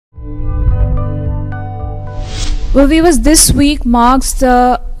Well, viewers, this week marks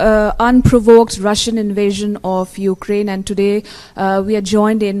the unprovoked Russian invasion of Ukraine, and today we are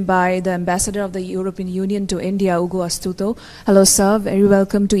joined in by the Ambassador of the European Union to India, Ugo Astuto. Hello, sir. Very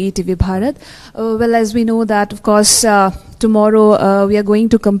welcome to ETV Bharat. Well, as we know that, of course, tomorrow we are going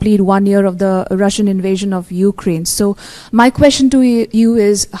to complete 1 year of the Russian invasion of Ukraine. So my question to you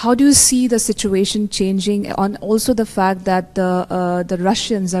is, how do you see the situation changing, on also the fact that the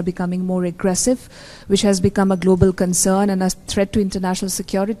Russians are becoming more aggressive, which has become a global concern and a threat to international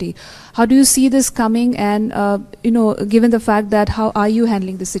security? How do you see this coming, and given the fact that, how are you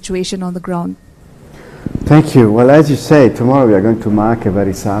handling the situation on the ground? Thank you. Well, as you say, tomorrow we are going to mark a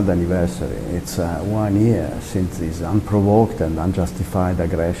very sad anniversary. It's 1 year since this unprovoked and unjustified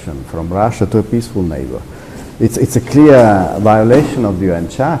aggression from Russia to a peaceful neighbor. It's a clear violation of the UN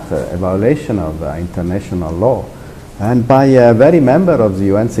Charter, a violation of international law, and by a very member of the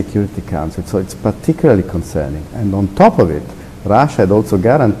UN Security Council, so it's particularly concerning. And on top of it, Russia had also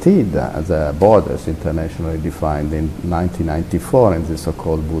guaranteed the borders internationally defined in 1994 in the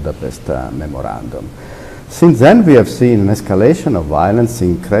so-called Budapest Memorandum. Since then, we have seen an escalation of violence,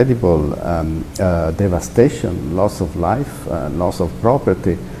 incredible devastation, loss of life, loss of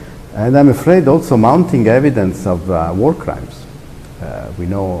property, and I'm afraid also mounting evidence of war crimes. We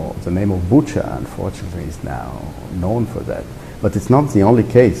know the name of Bucha, unfortunately, is now known for that. But it's not the only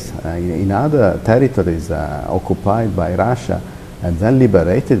case. In other territories occupied by Russia and then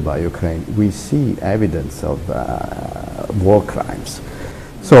liberated by Ukraine, we see evidence of war crimes.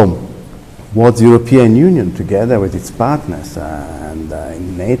 So what the European Union, together with its partners and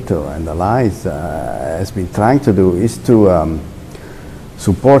in NATO and allies, has been trying to do is to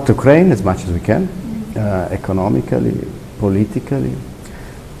support Ukraine as much as we can, economically, politically,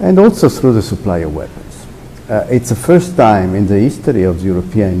 and also through the supply of weapons. It's the first time in the history of the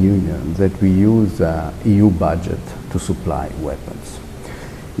European Union that we use EU budget to supply weapons.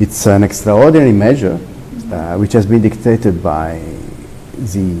 It's an extraordinary measure which has been dictated by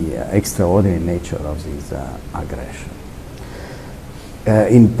the extraordinary nature of this aggression.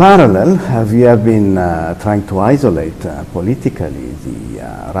 In parallel, we have been trying to isolate politically the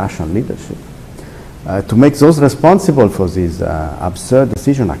Russian leadership, to make those responsible for this absurd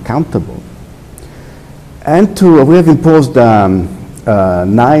decision accountable. And we have imposed 9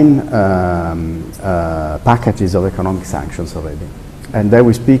 packages of economic sanctions already. And there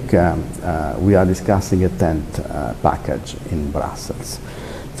we speak, we are discussing a 10th package in Brussels.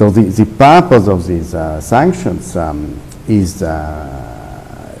 So the purpose of these sanctions is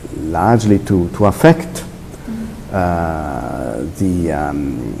largely to affect the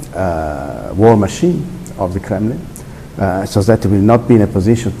war machine of the Kremlin, so that it will not be in a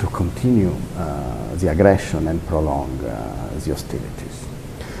position to continue the aggression and prolong the hostilities.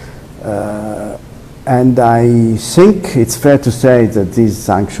 And I think it's fair to say that these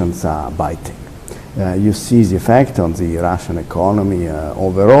sanctions are biting. You see the effect on the Russian economy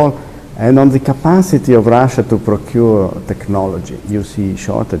overall, and on the capacity of Russia to procure technology. You see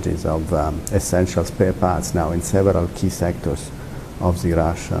shortages of essential spare parts now in several key sectors of the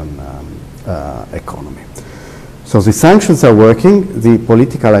Russian economy. So the sanctions are working, the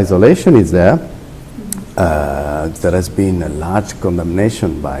political isolation is there. There has been a large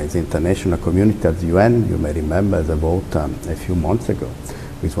condemnation by the international community at the UN. You may remember the vote a few months ago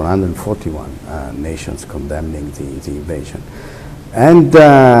with 141 nations condemning the invasion. And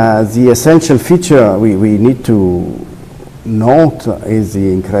the essential feature we need to note is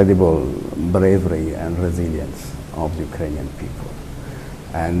the incredible bravery and resilience of the Ukrainian people.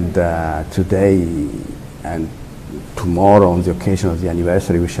 And today and tomorrow, on the occasion of the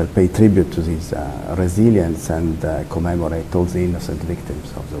anniversary, we shall pay tribute to this resilience and commemorate all the innocent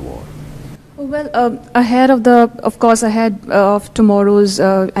victims of the war. Well, ahead of tomorrow's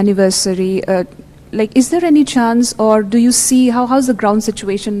anniversary, is there any chance, or do you see how's the ground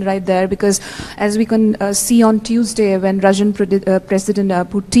situation right there? Because as we can see on Tuesday, when Russian President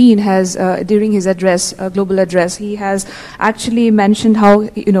Putin has, during his address, global address, he has actually mentioned how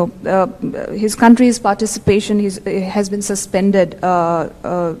his country's participation has been suspended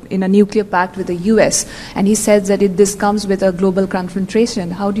in a nuclear pact with the US, and he said that this comes with a global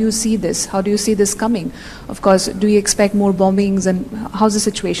confrontation. How do you see this? How do you see this coming? Of course, do you expect more bombings, and how's the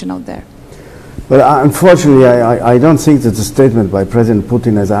situation out there? Well, unfortunately, I don't think that the statement by President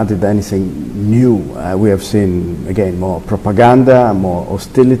Putin has added anything new. We have seen, again, more propaganda, more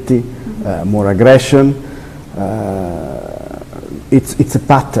hostility, more aggression. It's a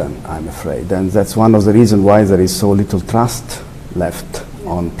pattern, I'm afraid, and that's one of the reasons why there is so little trust left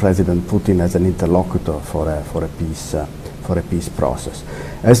on President Putin as an interlocutor for a peace for a peace process.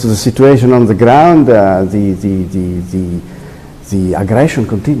 As to the situation on the ground, the aggression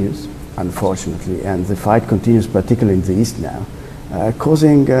continues, unfortunately, and the fight continues, particularly in the east now,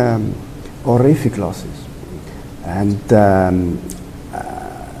 causing horrific losses. And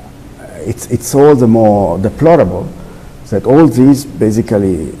it's all the more deplorable that all these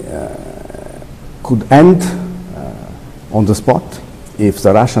basically could end on the spot if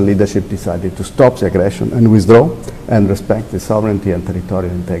the Russian leadership decided to stop the aggression and withdraw and respect the sovereignty and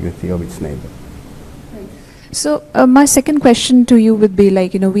territorial integrity of its neighbor. So my second question to you would be,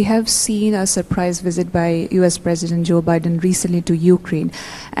 like, we have seen a surprise visit by US President Joe Biden recently to Ukraine.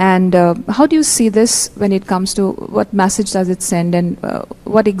 And how do you see this when it comes to what message does it send, and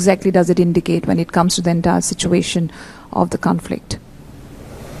what exactly does it indicate when it comes to the entire situation of the conflict?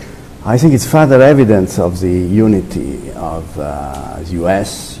 I think it's further evidence of the unity of the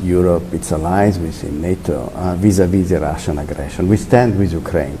US, Europe, its allies within NATO vis-à-vis the Russian aggression. We stand with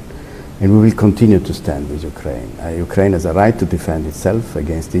Ukraine. And we will continue to stand with Ukraine. Ukraine has a right to defend itself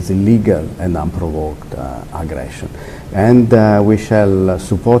against this illegal and unprovoked aggression. And we shall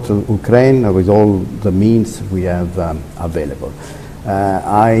support Ukraine with all the means we have available.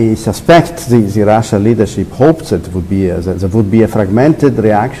 I suspect the Russian leadership hopes that there would be a fragmented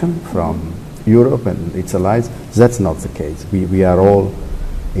reaction from Europe and its allies. That's not the case. We are all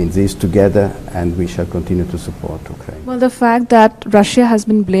in this together, and we shall continue to support Ukraine. Well, the fact that Russia has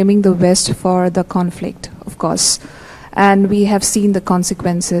been blaming the West for the conflict, of course, and we have seen the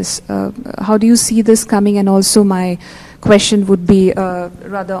consequences. How do you see this coming? And also my question would be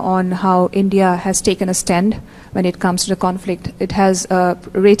rather on how India has taken a stand when it comes to the conflict. It has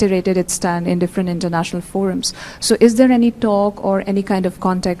reiterated its stand in different international forums. So is there any talk or any kind of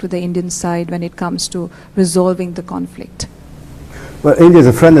contact with the Indian side when it comes to resolving the conflict? Well, India is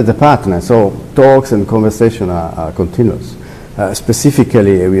a friend and a partner, so talks and conversation are continuous.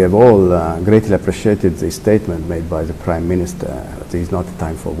 Specifically, we have all greatly appreciated the statement made by the Prime Minister that it is not a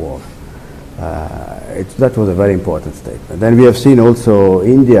time for war. That was a very important statement. Then we have seen also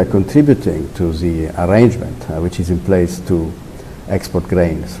India contributing to the arrangement which is in place to export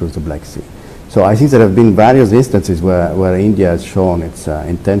grain through the Black Sea. So I think there have been various instances where India has shown its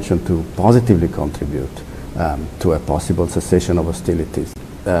intention to positively contribute to a possible cessation of hostilities.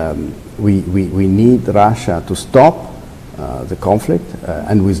 We need Russia to stop the conflict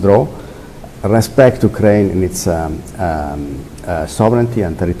and withdraw, respect Ukraine in its sovereignty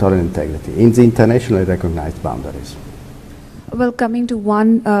and territorial integrity in the internationally recognized boundaries. Well, coming to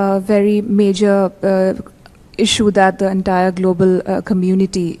one very major issue that the entire global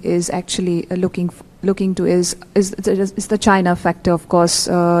community is actually looking to is the China factor, of course,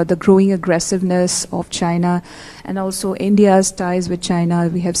 the growing aggressiveness of China and also India's ties with China.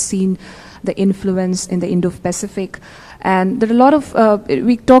 We have seen the influence in the Indo-Pacific. And there are a lot of,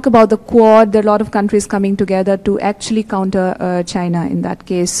 we talk about the Quad, there are a lot of countries coming together to actually counter China in that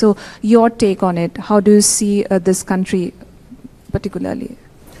case. So your take on it, how do you see this country particularly?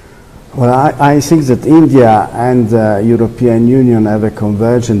 Well, I think that India and the European Union have a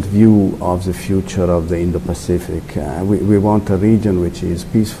convergent view of the future of the Indo-Pacific. We want a region which is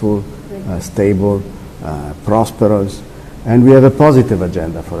peaceful, stable, prosperous, and we have a positive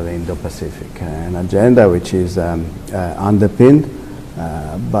agenda for the Indo-Pacific, an agenda which is underpinned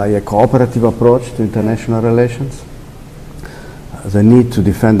by a cooperative approach to international relations, the need to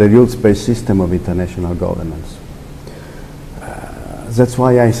defend the rules-based system of international governance. That's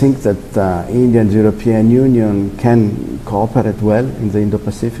why I think that India and the European Union can cooperate well in the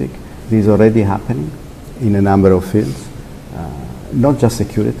Indo-Pacific. This is already happening in a number of fields, not just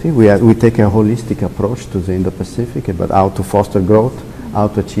security. We take a holistic approach to the Indo-Pacific about how to foster growth, how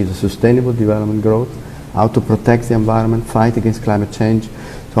to achieve a sustainable development growth, how to protect the environment, fight against climate change.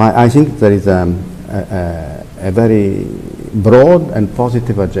 So I think there is a very broad and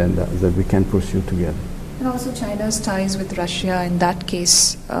positive agenda that we can pursue together. And also China's ties with Russia. In that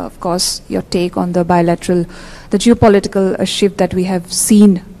case, of course, your take on the bilateral, the geopolitical shift that we have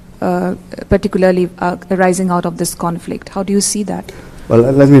seen, particularly arising out of this conflict. How do you see that?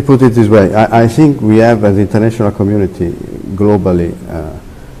 Well, let me put it this way. I think we have, as the international community, globally,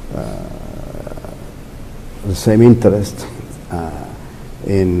 the same interest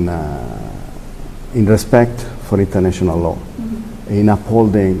in respect for international law, in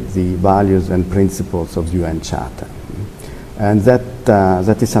upholding the values and principles of the UN Charter. And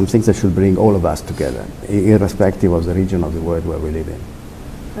that is something that should bring all of us together, irrespective of the region of the world where we live in.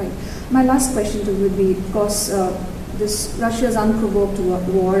 Right. My last question to you would be, of course, this Russia's unprovoked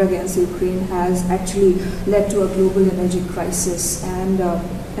war against Ukraine has actually led to a global energy crisis and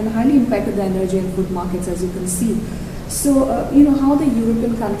highly impacted the energy and food markets, as you can see. So, how the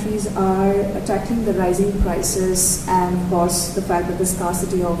European countries are tackling the rising prices and, of course, the fact that the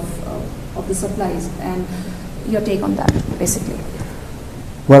scarcity of the supplies, and your take on that, basically.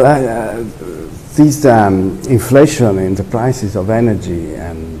 Well, this inflation in the prices of energy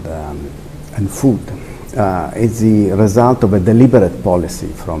and food is the result of a deliberate policy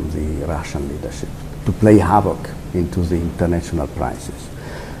from the Russian leadership to play havoc into the international prices,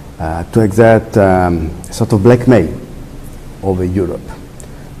 to exert sort of blackmail over Europe,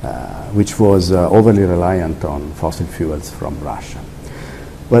 which was overly reliant on fossil fuels from Russia.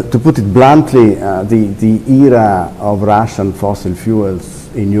 Well, to put it bluntly, the era of Russian fossil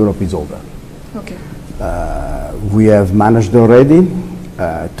fuels in Europe is over. Okay. We have managed already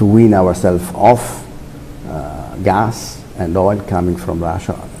to wean ourselves off gas and oil coming from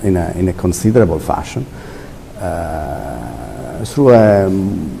Russia in a considerable fashion through a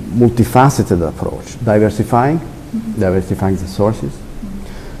multifaceted approach, diversifying the sources,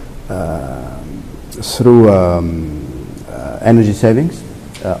 through energy savings.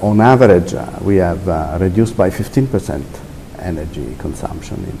 On average, we have reduced by 15% energy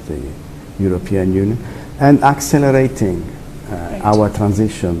consumption in the European Union, and accelerating our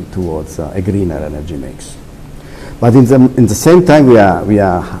transition towards a greener energy mix. But in the same time, we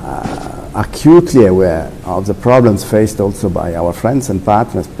are acutely aware of the problems faced also by our friends and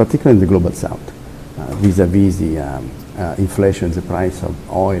partners, particularly in the global south, vis-à-vis the inflation in the price of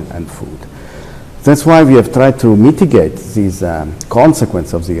oil and food. That's why we have tried to mitigate these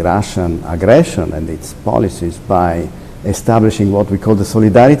consequences of the Russian aggression and its policies by establishing what we call the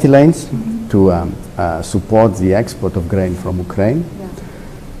solidarity lanes to support the export of grain from Ukraine,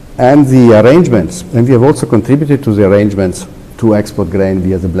 and the arrangements, and we have also contributed to the arrangements to export grain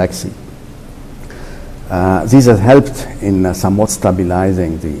via the Black Sea. These have helped in somewhat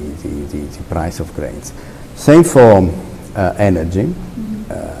stabilizing the price of grains. Same for energy.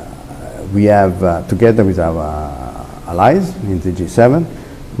 We have, together with our allies in the G7,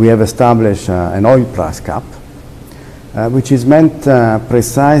 we have established an oil price cap, which is meant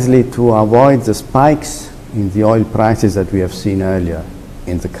precisely to avoid the spikes in the oil prices that we have seen earlier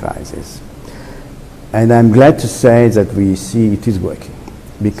in the crisis. And I'm glad to say that we see it is working,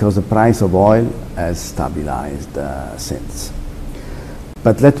 because the price of oil has stabilized since.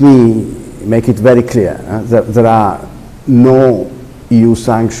 But let me make it very clear that there are no EU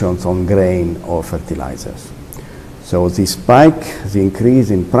sanctions on grain or fertilizers. So the spike, the increase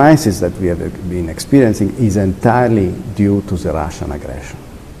in prices that we have been experiencing is entirely due to the Russian aggression.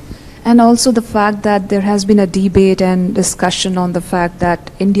 And also the fact that there has been a debate and discussion on the fact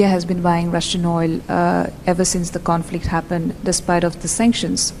that India has been buying Russian oil ever since the conflict happened, despite of the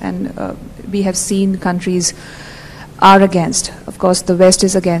sanctions. And we have seen countries are against. Of course, the West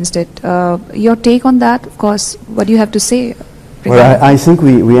is against it. Your take on that, of course, what do you have to say? Well, I think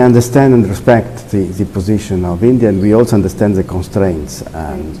we understand and respect the position of India, and we also understand the constraints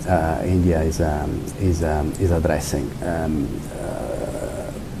India is addressing.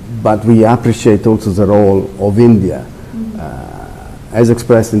 But we appreciate also the role of India, as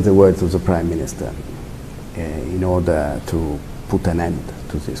expressed in the words of the Prime Minister, in order to put an end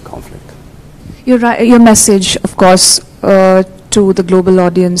to this conflict. Your message, of course, to the global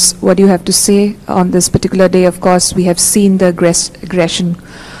audience, what do you have to say on this particular day? Of course, we have seen the aggression.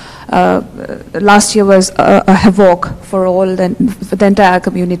 Last year was a havoc for all for the entire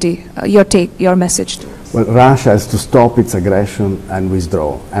community. Your take, your message to us. Well, Russia has to stop its aggression and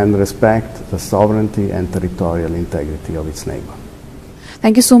withdraw, and respect the sovereignty and territorial integrity of its neighbor.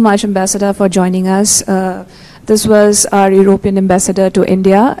 Thank you so much, Ambassador, for joining us. This was our European ambassador to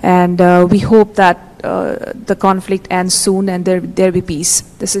India, and we hope that the conflict ends soon and there be peace.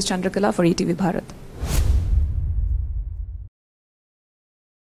 This is Chandrakala for ETV Bharat.